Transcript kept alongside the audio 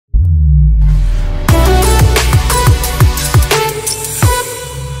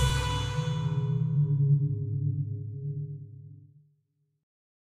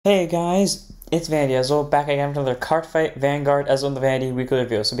Hey guys, it's Vanity Ezel back again with another card fight Vanguard Ezel in the Vanity weekly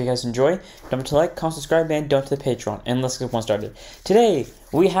review. So if you guys enjoy, don't forget to like, comment, subscribe, and donate to the Patreon. And let's get one started. Today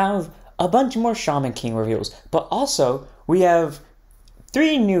we have a bunch more Shaman King reviews, but also we have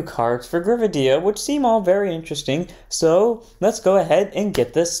 3 new cards for Grividia, which seem all very interesting, so let's go ahead and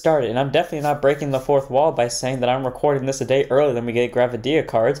get this started. And I'm definitely not breaking the fourth wall by saying that I'm recording this a day earlier than we get Grividia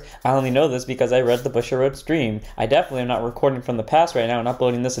cards. I only know this because I read the Busher Road stream. I definitely am not recording from the past right now and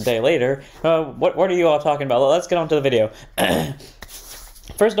uploading this a day later. What are you all talking about? Let's get on to the video.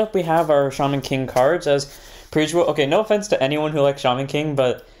 First up, we have our Shaman King cards as per usual. Okay, no offense to anyone who likes Shaman King,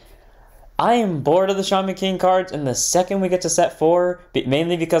 but I am bored of the Shaman King cards, and the second we get to set 4,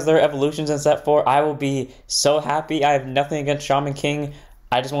 mainly because there are evolutions in set 4, I will be so happy. I have nothing against Shaman King,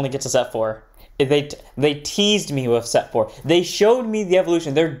 I just want to get to set 4. They teased me with set 4. They showed me the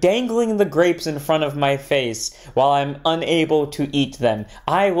evolution. They're dangling the grapes in front of my face while I'm unable to eat them.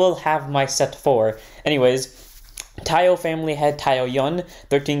 I will have my set 4. Anyways, Tayo family had Tayo Yun,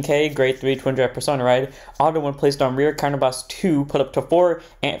 13k, grade 3, 200 persona ride. Auto when placed on rear, counterblast 2, put up to 4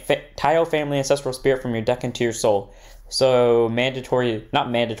 Tayo family ancestral spirit from your deck into your soul. So mandatory,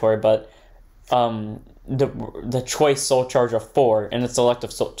 not mandatory, but the choice soul charge of 4 and its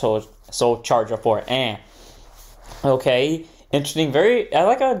selective soul charge of 4. Okay, interesting. I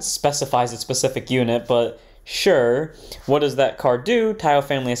like how it specifies a specific unit, but sure. What does that card do? Tayo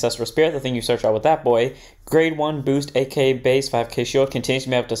family ancestral spirit, the thing you search out with that boy. Grade 1 boost, AK base, 5k shield, continues to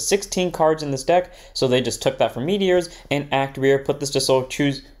be up to 16 cards in this deck, so they just took that from Meteors, and act rear, put this to soul,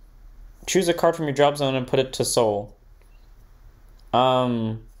 choose a card from your drop zone and put it to soul.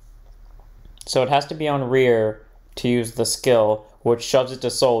 So it has to be on rear to use the skill, which shoves it to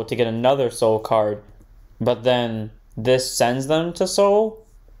soul to get another soul card, but then this sends them to soul?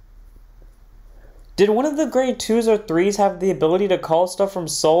 Did one of the grade 2s or 3s have the ability to call stuff from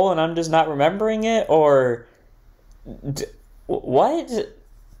soul and I'm just not remembering it? Or what?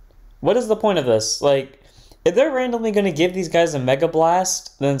 What is the point of this? Like, if they're randomly going to give these guys a Mega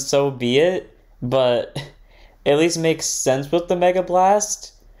Blast, then so be it. But at least makes sense with the Mega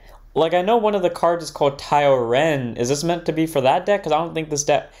Blast. Like, I know one of the cards is called Tayo Ren. Is this meant to be for that deck? Because I don't think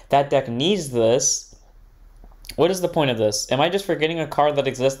that deck needs this. What is the point of this? Am I just forgetting a card that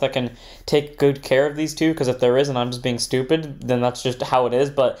exists that can take good care of these two? Because if there isn't, I'm just being stupid, then that's just how it is.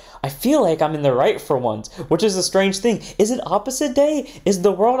 But I feel like I'm in the right for once, which is a strange thing. Is it opposite day? Is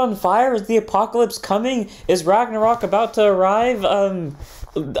the world on fire? Is the apocalypse coming? Is Ragnarok about to arrive?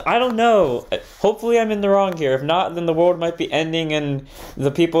 I don't know. Hopefully I'm in the wrong here. If not, then the world might be ending and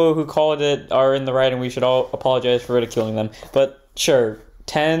the people who called it are in the right and we should all apologize for ridiculing them. But sure,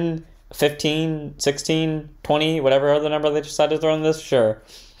 10... 15, 16, 20, whatever other number they decided to throw in this, sure.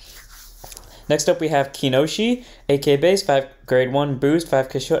 Next up we have Kinoshi, AK base, 5 grade 1 boost,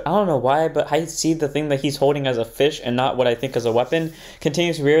 5k shield. I don't know why, but I see the thing that he's holding as a fish and not what I think is a weapon.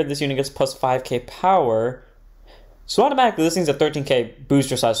 Continues rear, this unit gets plus 5k power. So automatically this thing's a 13k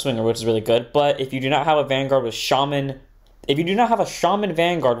booster size swinger, which is really good. But if you do not have a Vanguard with Shaman, if you do not have a Shaman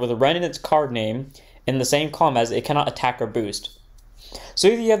Vanguard with a Ren in its card name in the same column as it cannot attack or boost. So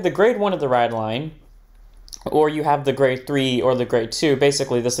either you have the grade 1 of the ride line, or you have the grade 3 or the grade 2.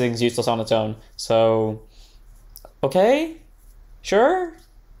 Basically, this thing's useless on its own. So, okay, sure,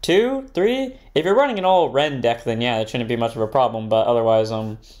 2, 3. If you're running an all Ren deck, then yeah, it shouldn't be much of a problem. But otherwise,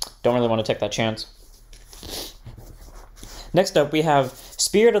 don't really want to take that chance. Next up, we have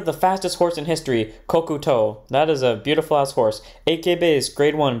Spirit of the fastest horse in history, Kokuto. That is a beautiful-ass horse. 8k base,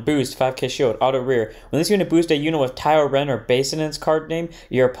 grade 1, boost, 5k shield, auto rear. When this unit boosts a unit with Tayo Ren or base in its card name,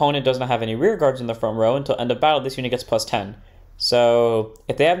 your opponent does not have any rear guards in the front row. Until end of battle, this unit gets plus 10. So,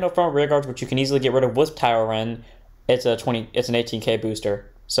 if they have no front rear guards, which you can easily get rid of with Tayo Ren, it's an 18k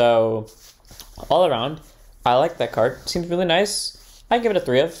booster. So, all around, I like that card. Seems really nice. I give it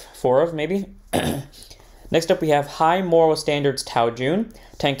a 4 of, maybe. Next up, we have High Moral Standards Tao Jun,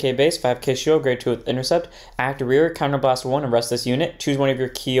 10k base, 5k shield, grade 2 with intercept. Act rear, counterblast 1, and rest this unit. Choose one of your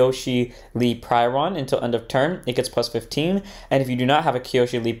Kyoshi Lee Pryron until end of turn. It gets plus 15. And if you do not have a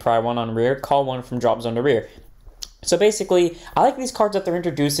Kyoshi Lee Pryron on rear, call one from drop zone to rear. So basically, I like these cards that they're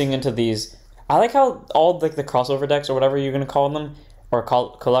introducing into these. I like how all like the crossover decks or whatever you're going to call them, or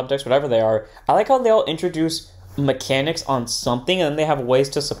collab decks, whatever they are. I like how they all introduce mechanics on something and then they have ways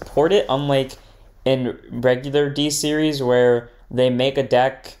to support it, unlike in regular D series where they make a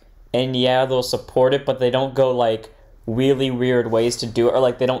deck and yeah, they'll support it, but they don't go like really weird ways to do it, or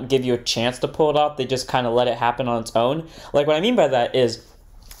like they don't give you a chance to pull it off. They just kind of let it happen on its own. Like what I mean by that is,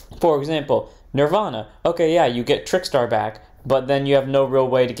 for example, Nirvana. Okay, yeah, you get Trickstar back, but then you have no real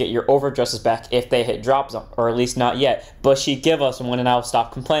way to get your overdresses back if they hit drop zone, or at least not yet. But she give us one, and I'll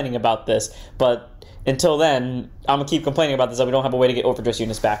stop complaining about this. But until then, I'm going to keep complaining about this, that we don't have a way to get overdress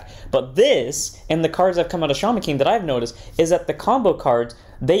units back. But this, and the cards that have come out of Shaman King that I've noticed, is that the combo cards,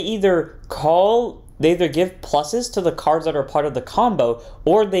 they either give pluses to the cards that are part of the combo,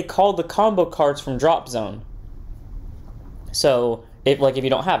 or they call the combo cards from drop zone. So, if you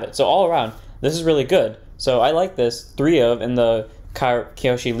don't have it. So all around, this is really good. So I like this. 3 of in the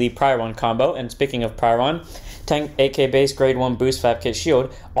Kyoshi Lee Prior combo. And speaking of Prior, 10 8k base, grade 1 boost, 5k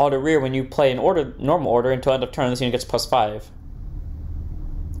shield. Auto rear when you play an normal order until end of turn, this unit gets +5.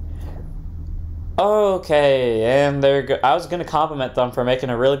 Okay, and there go. I was going to compliment them for making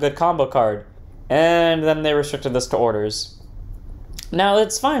a really good combo card. And then they restricted this to orders. Now,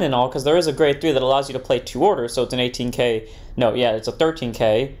 it's fine and all, because there is a grade 3 that allows you to play 2 orders, so it's an 18k. No, yeah, it's a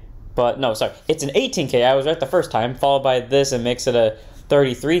 13k. But, no, sorry. It's an 18k. I was right the first time. Followed by this, and makes it a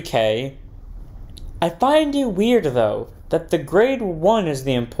 33k. I find it weird, though, that the grade 1 is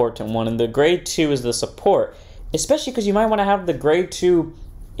the important one, and the grade 2 is the support. Especially because you might want to have the grade 2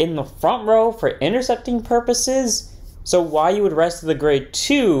 in the front row for intercepting purposes. So why you would rest the grade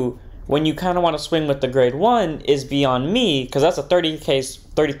 2 when you kind of want to swing with the grade 1 is beyond me, because that's a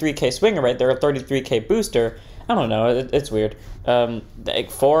 33k swinger right there, a 33k booster. I don't know, it's weird. 4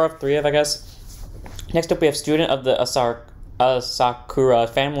 of 3 of, I guess. Next up, we have student of the Asakura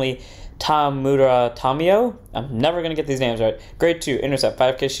family, Tamura Tamio. I'm never going to get these names right. Grade 2, intercept,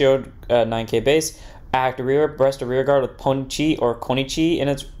 5k shield, 9k base. Act rear, breast or rear guard with Ponichi or Konichi in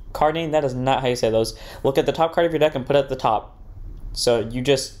its card name. That is not how you say those. Look at the top card of your deck and put it at the top. So you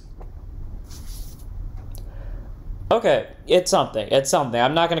just... Okay, it's something. It's something.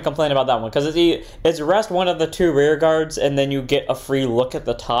 I'm not going to complain about that one, because it's rest one of the 2 rear guards, and then you get a free look at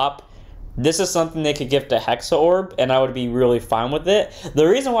the top. This is something they could give to Hexa Orb, and I would be really fine with it. The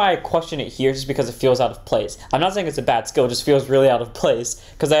reason why I question it here is because it feels out of place. I'm not saying it's a bad skill, it just feels really out of place,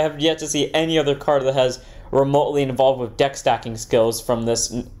 because I have yet to see any other card that has remotely involved with deck stacking skills from this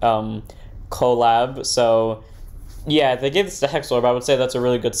collab, so... Yeah, if they gave this to Hexa Orb, I would say that's a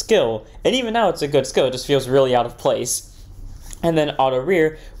really good skill. And even now, it's a good skill. It just feels really out of place. And then auto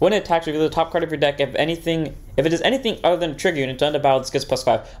rear. When it attacks, reveal the top card of your deck. If it is anything other than a trigger unit to end a battle, this gets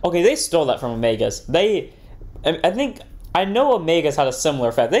 +5. Okay, they stole that from Omegas. I know Omegas had a similar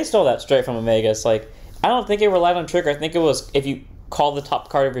effect. They stole that straight from Omegas. Like, I don't think it relied on trigger. I think it was if you call the top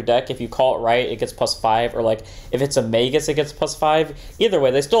card of your deck, if you call it right, it gets +5. Or like, if it's Omegas, it gets +5. Either way,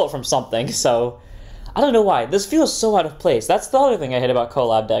 they stole it from something, so... I don't know why. This feels so out of place. That's the other thing I hate about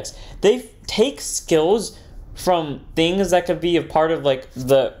collab decks. They take skills from things that could be a part of, like,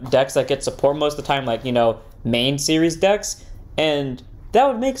 the decks that get support most of the time, like, you know, main series decks, and that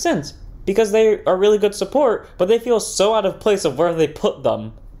would make sense, because they are really good support, but they feel so out of place of where they put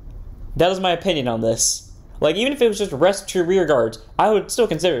them. That is my opinion on this. Like, even if it was just rest 2 rear guards, I would still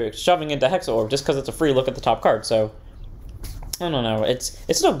consider it shoving into Hexa Orb, just because it's a free look at the top card, so... I don't know. It's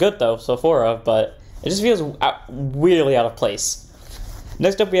still good, though, so 4 of, but... It just feels weirdly out of place.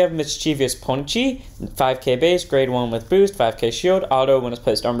 Next up, we have Mischievous Ponichi, 5k base, grade 1 with boost, 5k shield, auto when it's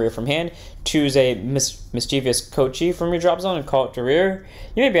placed on rear from hand. Choose a Mischievous Kochi from your drop zone and call it to rear.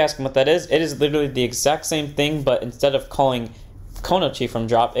 You may be asking what that is. It is literally the exact same thing, but instead of calling Konochi from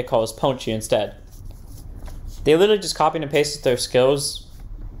drop, it calls Ponichi instead. They literally just copied and pasted their skills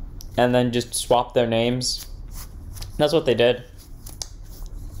and then just swapped their names. That's what they did.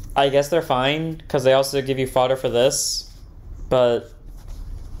 I guess they're fine, because they also give you fodder for this, but,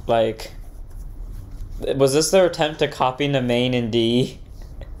 like, was this their attempt to copy the main in D?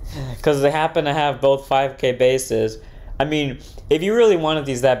 Because they happen to have both 5k bases. I mean, if you really wanted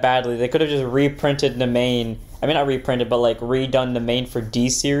these that badly, they could have just reprinted the main, I mean, not reprinted, but, like, redone the main for D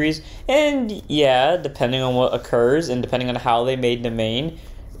series, and, yeah, depending on what occurs, and depending on how they made the main,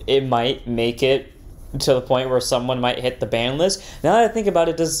 it might make it to the point where someone might hit the ban list. Now that I think about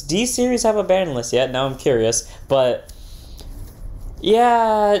it, does D-Series have a ban list yet? Now I'm curious. But,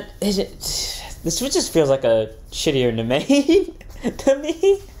 yeah, this just feels like a shittier domain to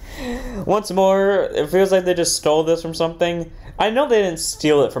me. Once more, it feels like they just stole this from something. I know they didn't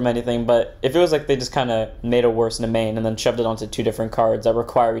steal it from anything, but it feels like they just kind of made a worse domain and then shoved it onto 2 different cards that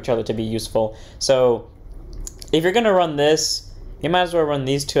require each other to be useful. So, if you're going to run this, you might as well run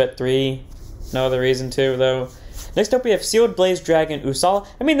these 2 at 3. No other reason to, though. Next up, we have Sealed Blaze Dragon Usala.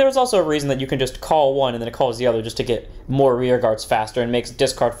 I mean, there's also a reason that you can just call one and then it calls the other just to get more rear guards faster and makes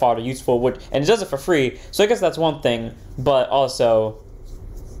discard fodder useful, and it does it for free, so I guess that's one thing, but also,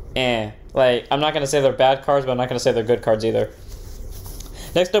 like, I'm not going to say they're bad cards, but I'm not going to say they're good cards either.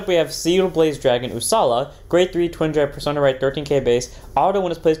 Next up, we have Sealed Blaze Dragon Usala, grade 3, Twin Drive, Persona Right, 13k base. Auto,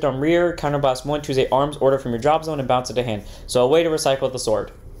 when it's placed on rear, counterblast 1, choose a arms order from your drop zone and bounce it to hand. So a way to recycle the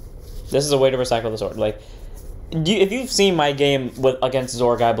sword. This is a way to recycle the sword. Like, if you've seen my game against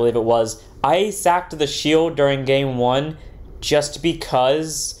Zorg, I believe it was, I sacked the shield during game 1 just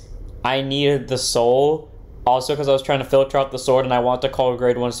because I needed the soul. Also because I was trying to filter out the sword and I want to call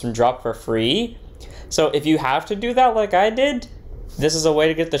grade 1s from drop for free. So if you have to do that like I did, this is a way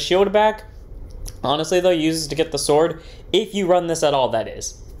to get the shield back. Honestly though, use it to get the sword. If you run this at all, that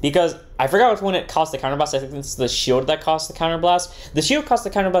is. Because I forgot which one it costs the counterblast. I think it's the shield that costs the counterblast. The shield costs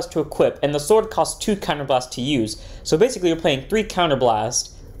the counterblast to equip, and the sword costs 2 counterblasts to use. So basically you're playing 3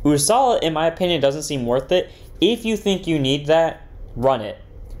 counterblast. Usala, in my opinion, doesn't seem worth it. If you think you need that, run it.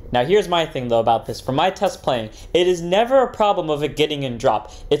 Now here's my thing though about this. For my test playing, it is never a problem of it getting in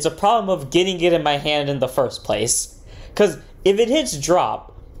drop. It's a problem of getting it in my hand in the first place. Because if it hits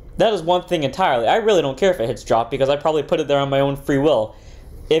drop, that is one thing entirely. I really don't care if it hits drop because I probably put it there on my own free will.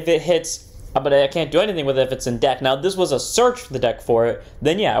 If it hits, but I can't do anything with it if it's in deck. Now, if this was a search for the deck for it,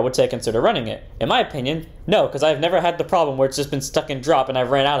 then yeah, I would say consider running it. In my opinion, no, because I've never had the problem where it's just been stuck in drop and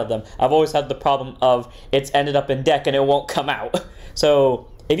I've ran out of them. I've always had the problem of it's ended up in deck and it won't come out. So,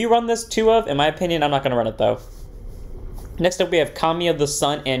 if you run this 2 of, in my opinion, I'm not going to run it though. Next up, we have Kamiya the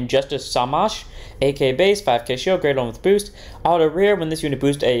Sun and Justice Samash. AK base, 5k shield, grade 1 with boost. Auto rear, when this unit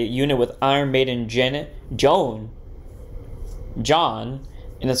boosts a unit with Iron Maiden John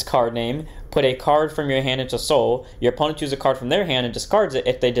in its card name, put a card from your hand into soul. Your opponent chooses a card from their hand and discards it.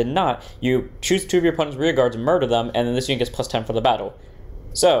 If they did not, you choose 2 of your opponent's rear guards and murder them, and then this unit gets plus 10 for the battle.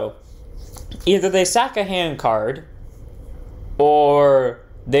 So, either they sack a hand card, or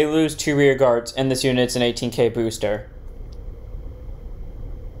they lose 2 rear guards, and this unit's an 18k booster.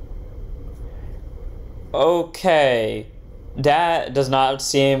 Okay, that does not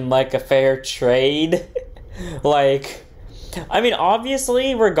seem like a fair trade. Like, I mean,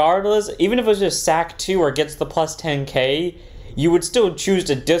 obviously, regardless, even if it was just sack 2 or gets the plus 10k, you would still choose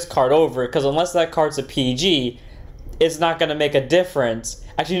to discard over it, because unless that card's a PG, it's not going to make a difference.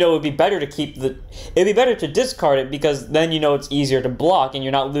 Actually, no, it would be better to keep the... It'd be better to discard it, because then you know it's easier to block and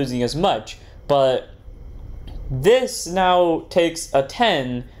you're not losing as much. But this now takes a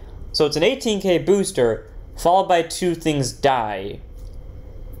 10, so it's an 18k booster, followed by 2 things die.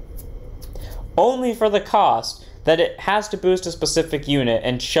 Only for the cost that it has to boost a specific unit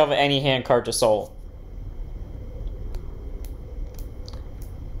and shove any hand card to soul.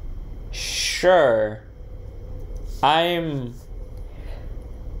 Sure. I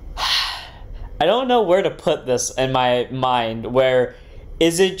don't know where to put this in my mind, where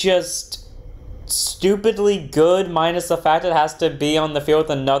is it just stupidly good minus the fact it has to be on the field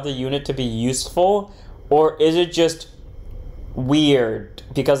with another unit to be useful, or is it just weird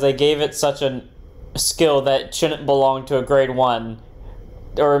because they gave it such a skill that shouldn't belong to a grade 1,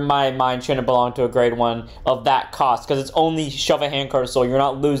 or in my mind shouldn't belong to a grade 1 of that cost, because it's only shove a hand card, so you're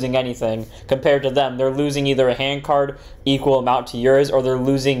not losing anything compared to them. They're losing either a hand card equal amount to yours, or they're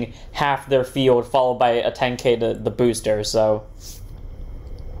losing half their field followed by a 10k to the booster. So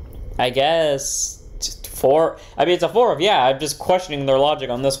I guess 4. I mean, it's a 4 of, yeah, I'm just questioning their logic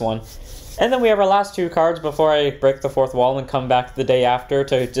on this one. And then we have our last 2 cards before I break the 4th wall and come back the day after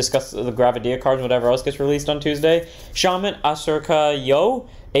to discuss the Gravidia cards and whatever else gets released on Tuesday. Shaman Asuka Yo,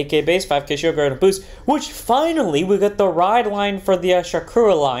 8k base, 5k shield, grade boost, which finally we get the ride line for the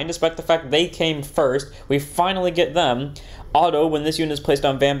Shakura line, despite the fact they came first. We finally get them. Auto, when this unit is placed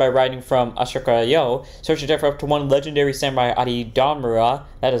on van by riding from Asuka Yo, search your deck for up to 1 legendary samurai Aridamura,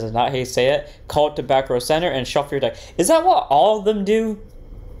 that is not how you say it, call it to back row center, and shuffle your deck. Is that what all of them do?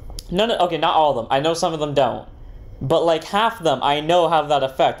 Okay, not all of them. I know some of them don't. But like half of them I know have that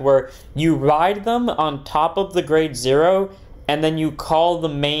effect where you ride them on top of the grade 0 and then you call the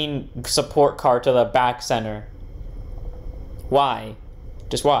main support card to the back center. Why?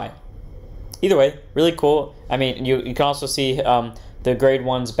 Just why? Either way, really cool. I mean, you can also see the grade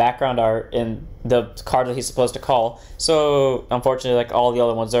 1's background art in the card that he's supposed to call. So unfortunately, like all the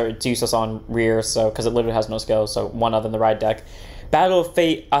other ones, it's useless on rear, so because it literally has no skill, so 1 of in the ride deck. Battle of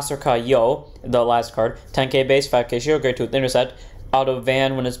Fate Asuka Yo, the last card, 10k base, 5k shield, grade 2 with intercept. Auto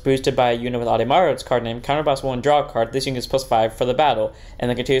van, when it's boosted by a unit with Ademaru, its card name, counterblast 1, draw a card, this unit gets plus 5 for the battle, and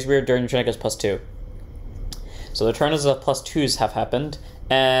then continuous rear during your turn it gets plus 2. So the turns of plus 2s have happened,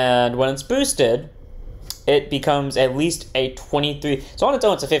 and when it's boosted, it becomes at least a 23, so on its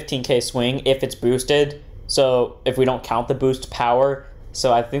own it's a 15k swing if it's boosted, so if we don't count the boost power,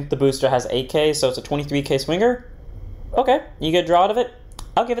 so I think the booster has 8k, so it's a 23k swinger. Okay, you get a draw out of it.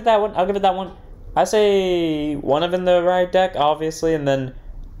 I'll give it that one. I say 1 of in the right deck, obviously, and then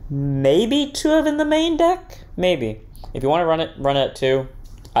maybe 2 of in the main deck? Maybe. If you want to run it at 2.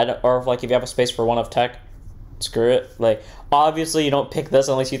 Or if you have a space for 1 of tech, screw it. Like, obviously you don't pick this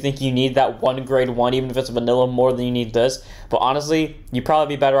unless you think you need that 1 grade 1, even if it's vanilla more than you need this. But honestly, you'd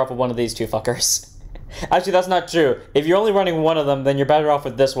probably be better off with one of these 2 fuckers. Actually, that's not true. If you're only running 1 of them, then you're better off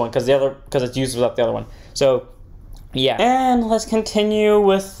with this one because it's used without the other one. So, yeah. And let's continue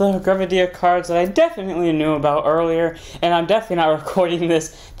with the Gravidia cards that I definitely knew about earlier, and I'm definitely not recording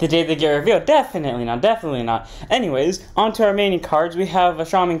this the day they get revealed. Definitely not. Anyways, on to our remaining cards. We have a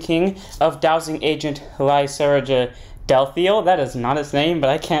Shaman King of Dowsing Agent Lyseraja Delthiel. That is not his name, but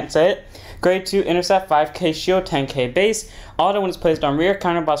I can't say it. Grade 2 Intercept, 5k Shield, 10k Base. Auto when it's placed on rear,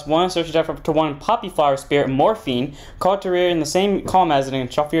 counterblast 1, search your deck for up to 1 Poppy Flower Spirit Morphine. Call it to rear in the same column as it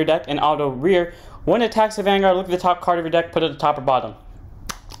and shuffle your deck, and auto rear. When it attacks the Vanguard, look at the top card of your deck, put it at the top or bottom.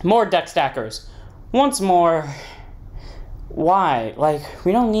 More deck stackers. Once more, why? Like,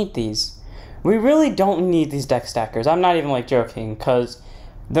 we don't need these. We really don't need these deck stackers. I'm not even, like, joking, because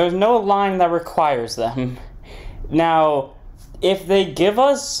there's no line that requires them. Now, if they gave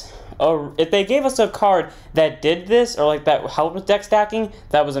us a card that did this, or, like, that helped with deck stacking,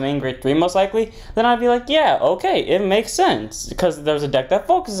 that was a main grade 3 most likely, then I'd be like, yeah, okay, it makes sense, because there's a deck that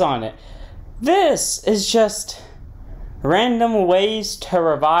focuses on it. This is just random ways to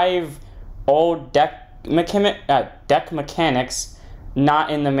revive old deck mechanics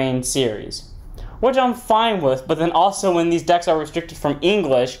not in the main series, which I'm fine with. But then also when these decks are restricted from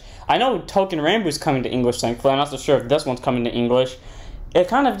English, I know Token Rambu's coming to English, thankfully. I'm not so sure if this one's coming to English. It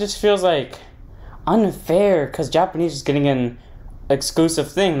kind of just feels like unfair because Japanese is getting an exclusive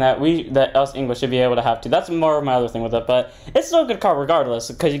thing that us English should be able to have to. That's more of my other thing with it, but it's still a good card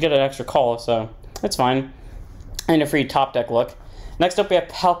regardless because you get an extra call, so it's fine. And a free top deck look. Next up we have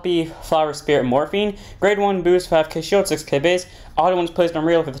Poppy Flower Spirit Morphine. Grade 1 boost, 5k shield, 6k base. Auto when it's placed on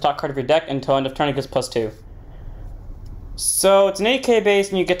rear, look at the top card of your deck until end of turn it gets +2. So it's an 8k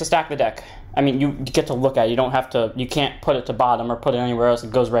base and you get to stack the deck. I mean, you get to look at it. You can't put it to bottom or put it anywhere else.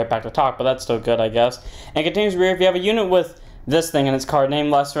 It goes right back to top, but that's still good, I guess. And continues rear if you have a unit with this thing in its card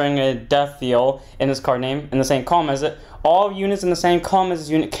name, Lessering a Deathiel in its card name, in the same column as it. All units in the same column as this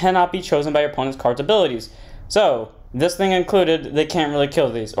unit cannot be chosen by your opponent's card's abilities. So, this thing included, they can't really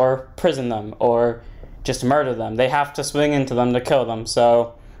kill these, or prison them, or just murder them. They have to swing into them to kill them.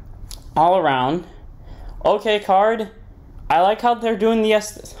 So, all around, okay card. I like how they're doing the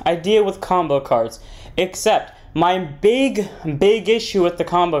idea with combo cards, except my big issue with the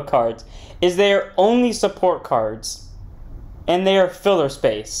combo cards is they are only support cards. And they are filler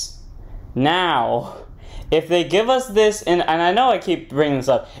space. Now, if they give us this, and I know I keep bringing this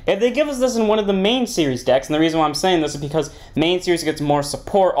up, if they give us this in one of the main series decks, and the reason why I'm saying this is because main series gets more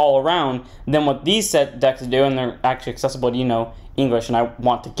support all around than what these set decks do, and they're actually accessible to, English, and I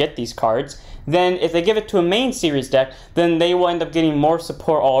want to get these cards, then if they give it to a main series deck, then they will end up getting more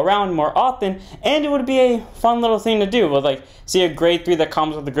support all around more often, and it would be a fun little thing to do. With like, see a grade 3 that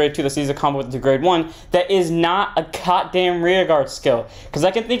combos with the grade 2 that sees a combo with the grade 1 that is not a goddamn rearguard skill. Because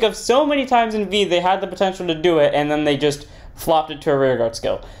I can think of so many times in V they had the potential to do it, and then they just flopped it to a rearguard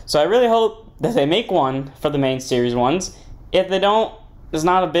skill. So I really hope that they make one for the main series ones. If they don't, it's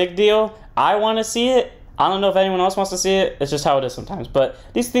not a big deal. I want to see it. I don't know if anyone else wants to see it. It's just how it is sometimes. But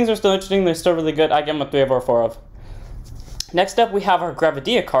these things are still interesting. They're still really good. I give them a 3 or 4 of. Next up, we have our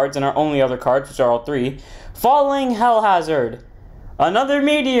Gravidia cards and our only other cards, which are all 3. Falling Hell Hazard. Another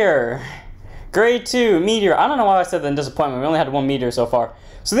Meteor. Grade 2 Meteor. I don't know why I said that in disappointment. We only had 1 Meteor so far.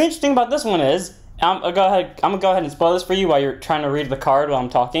 So the interesting about this one is, I'm gonna go ahead and spoil this for you while you're trying to read the card while I'm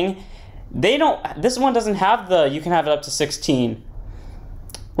talking. This one doesn't have you can have it up to 16.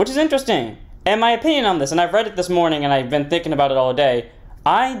 Which is interesting. And my opinion on this, and I've read it this morning and I've been thinking about it all day,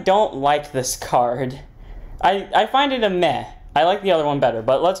 I don't like this card. I find it a meh. I like the other one better,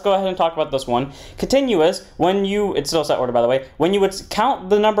 but let's go ahead and talk about this one. Continuous, it's still set order by the way, when you would count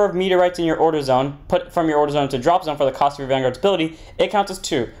the number of meteorites in your order zone, put from your order zone to drop zone for the cost of your Vanguard's ability, it counts as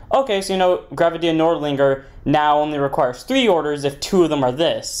 2. Okay, so Gravidia Nordlinger now only requires 3 orders if 2 of them are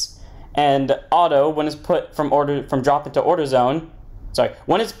this. And auto, when it's put from drop into order zone,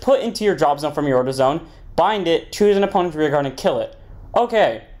 when it's put into your drop zone from your order zone, bind it, choose an opponent's rear guard, and kill it.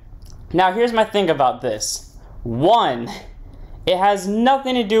 Okay, now here's my thing about this. 1, it has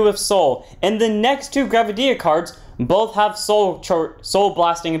nothing to do with soul, and the next 2 Gravidia cards both have soul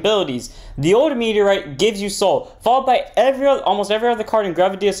blasting abilities. The old Meteorite gives you soul, followed by almost every other card in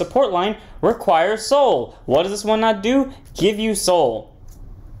Gravidia support line requires soul. What does this one not do? Give you soul.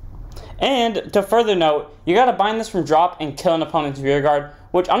 And to further note, you gotta bind this from drop and kill an opponent's rear guard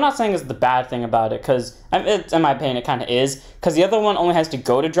which I'm not saying is the bad thing about it, because in my opinion it kind of is, because the other one only has to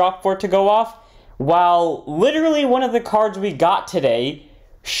go to drop for it to go off, while literally one of the cards we got today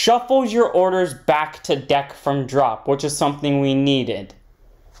shuffles your orders back to deck from drop, which is something we needed.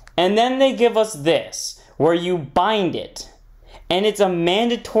 And then they give us this, where you bind it. And it's a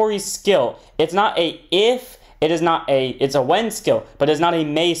mandatory skill. It's not a if, it's a when skill, but it's not a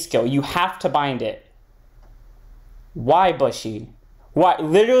may skill. You have to bind it. Why, Bushy? Why?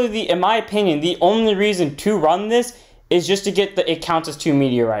 Literally, in my opinion, the only reason to run this is just to get it counts as 2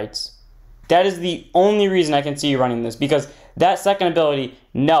 meteorites. That is the only reason I can see you running this, because that second ability,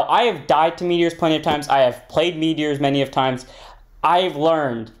 no, I have died to meteors plenty of times. I have played meteors many of times. I've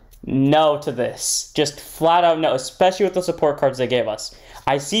learned no to this. Just flat out no, especially with the support cards they gave us.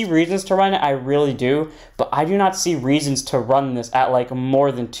 I see reasons to run it, I really do, but I do not see reasons to run this at like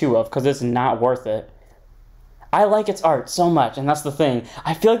more than 2 of, because it's not worth it. I like its art so much, and that's the thing.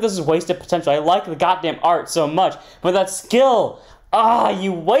 I feel like this is wasted potential. I like the goddamn art so much, but that skill,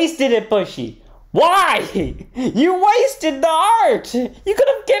 you wasted it, Bushy. Why? You wasted the art. You could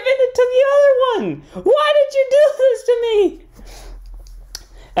have given it to the other one. Why did you do this to me?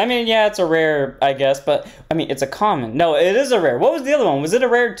 I mean, yeah, it's a rare, I guess, but, I mean, it's a common. No, it is a rare. What was the other one? Was it a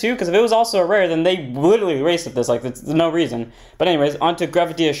rare too? Because if it was also a rare, then they literally wasted this. Like, there's no reason. But anyways, on to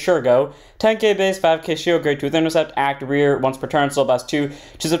Gravity Shurgo. 10k base, 5k shield, grade 2 with intercept, act, rear, once per turn, soul blast 2.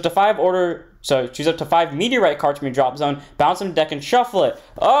 Choose up to 5 meteorite cards from your drop zone, bounce them to deck and shuffle it.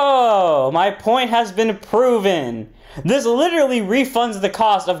 Oh, my point has been proven. This literally refunds the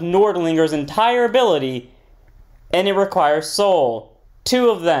cost of Nordlinger's entire ability, and it requires soul.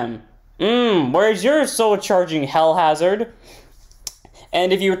 2 of them. Where's your soul charging, Hell Hazard?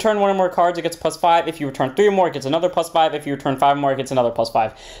 And if you return 1 or more cards, it gets +5. If you return 3 or more, it gets another +5. If you return 5 or more, it gets another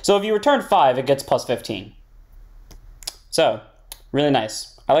 +5. So if you return 5, it gets +15. So, really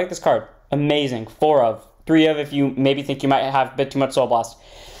nice. I like this card. Amazing. 4 of. 3 of if you maybe think you might have a bit too much Soul Blast.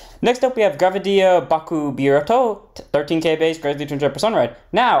 Next up, we have Gravidia Baku Biroto, 13k base, grade 3 200 Persona Red.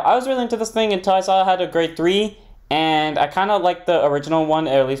 Now, I was really into this thing until I saw it had a grade 3, and I kind of like the original one,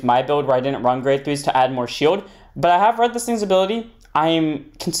 or at least my build, where I didn't run grade 3s to add more shield. But I have read this thing's ability. I'm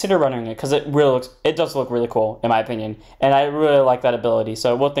consider running it because it does look really cool, in my opinion. And I really like that ability,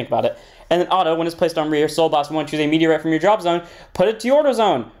 so we'll think about it. And then auto, when it's placed on rear, Soul Blast 1, choose a meteorite from your drop zone, put it to your order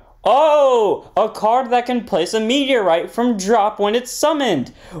zone. Oh, a card that can place a meteorite from drop when it's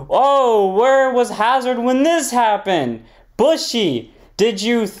summoned. Oh, where was Hazard when this happened? Bushy, did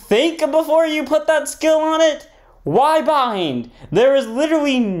you think before you put that skill on it? Why bind? There is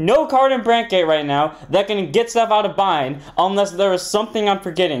literally no card in Brandgate right now that can get stuff out of bind unless there is something I'm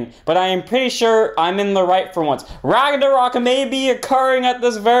forgetting. But I am pretty sure I'm in the right for once. Ragnarok may be occurring at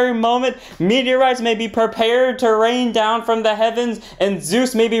this very moment. Meteorites may be prepared to rain down from the heavens, and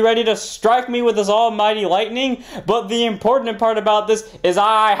Zeus may be ready to strike me with his almighty lightning. But the important part about this is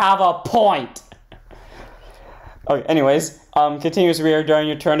I have a point. Okay, anyways, continuous rear during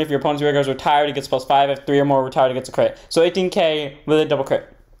your turn. If your opponent's rear goes retired, it gets +5. If 3 or more retired, it gets a crit. So 18k with a double crit.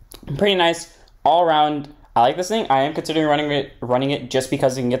 Pretty nice all around. I like this thing. I am considering running it just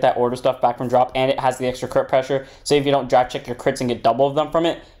because you can get that order stuff back from drop, and it has the extra crit pressure. So if you don't draft check your crits and get double of them from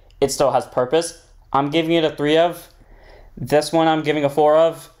it, it still has purpose. I'm giving it a 3 of. This one I'm giving a 4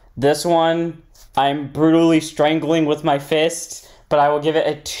 of. This one I'm brutally strangling with my fists, but I will give it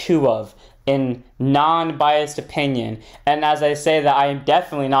a 2 of. In non-biased opinion. And as I say that, I am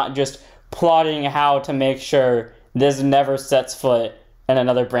definitely not just plotting how to make sure this never sets foot in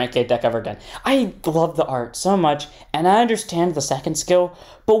another Brandgate deck ever again. I love the art so much, and I understand the second skill,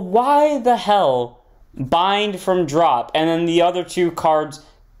 but why the hell bind from drop and then the other 2 cards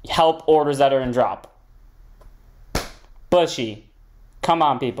help orders that are in drop? Bushy. Come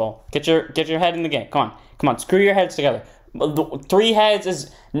on, people. Get your head in the game. Come on, screw your heads together. 3 heads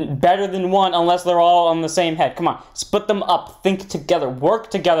is better than 1 unless they're all on the same head. Come on, split them up, think together,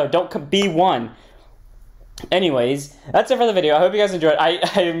 work together, don't be one. Anyways, that's it for the video. I hope you guys enjoyed.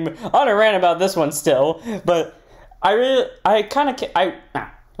 I'm on a rant about this one still, but let me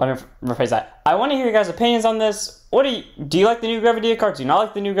rephrase that. I want to hear your guys' opinions on this. Do you like the new Gravidia cards? Do you not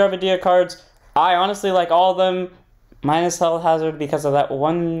like the new Gravidia cards? I honestly like all of them, minus Hell Hazard, because of that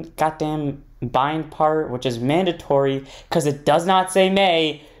one goddamn bind part, which is mandatory because it does not say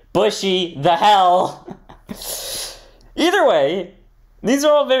may. Bushy the hell. Either way, these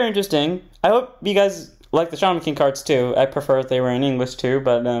are all very interesting. I hope you guys like the Shaman King cards too. I prefer if they were in English too,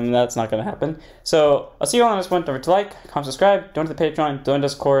 but that's not going to happen. So I'll see you all on this one. Don't forget to like, comment, subscribe, join the Patreon, join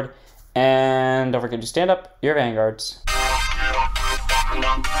Discord, and don't forget to stand up your vanguards.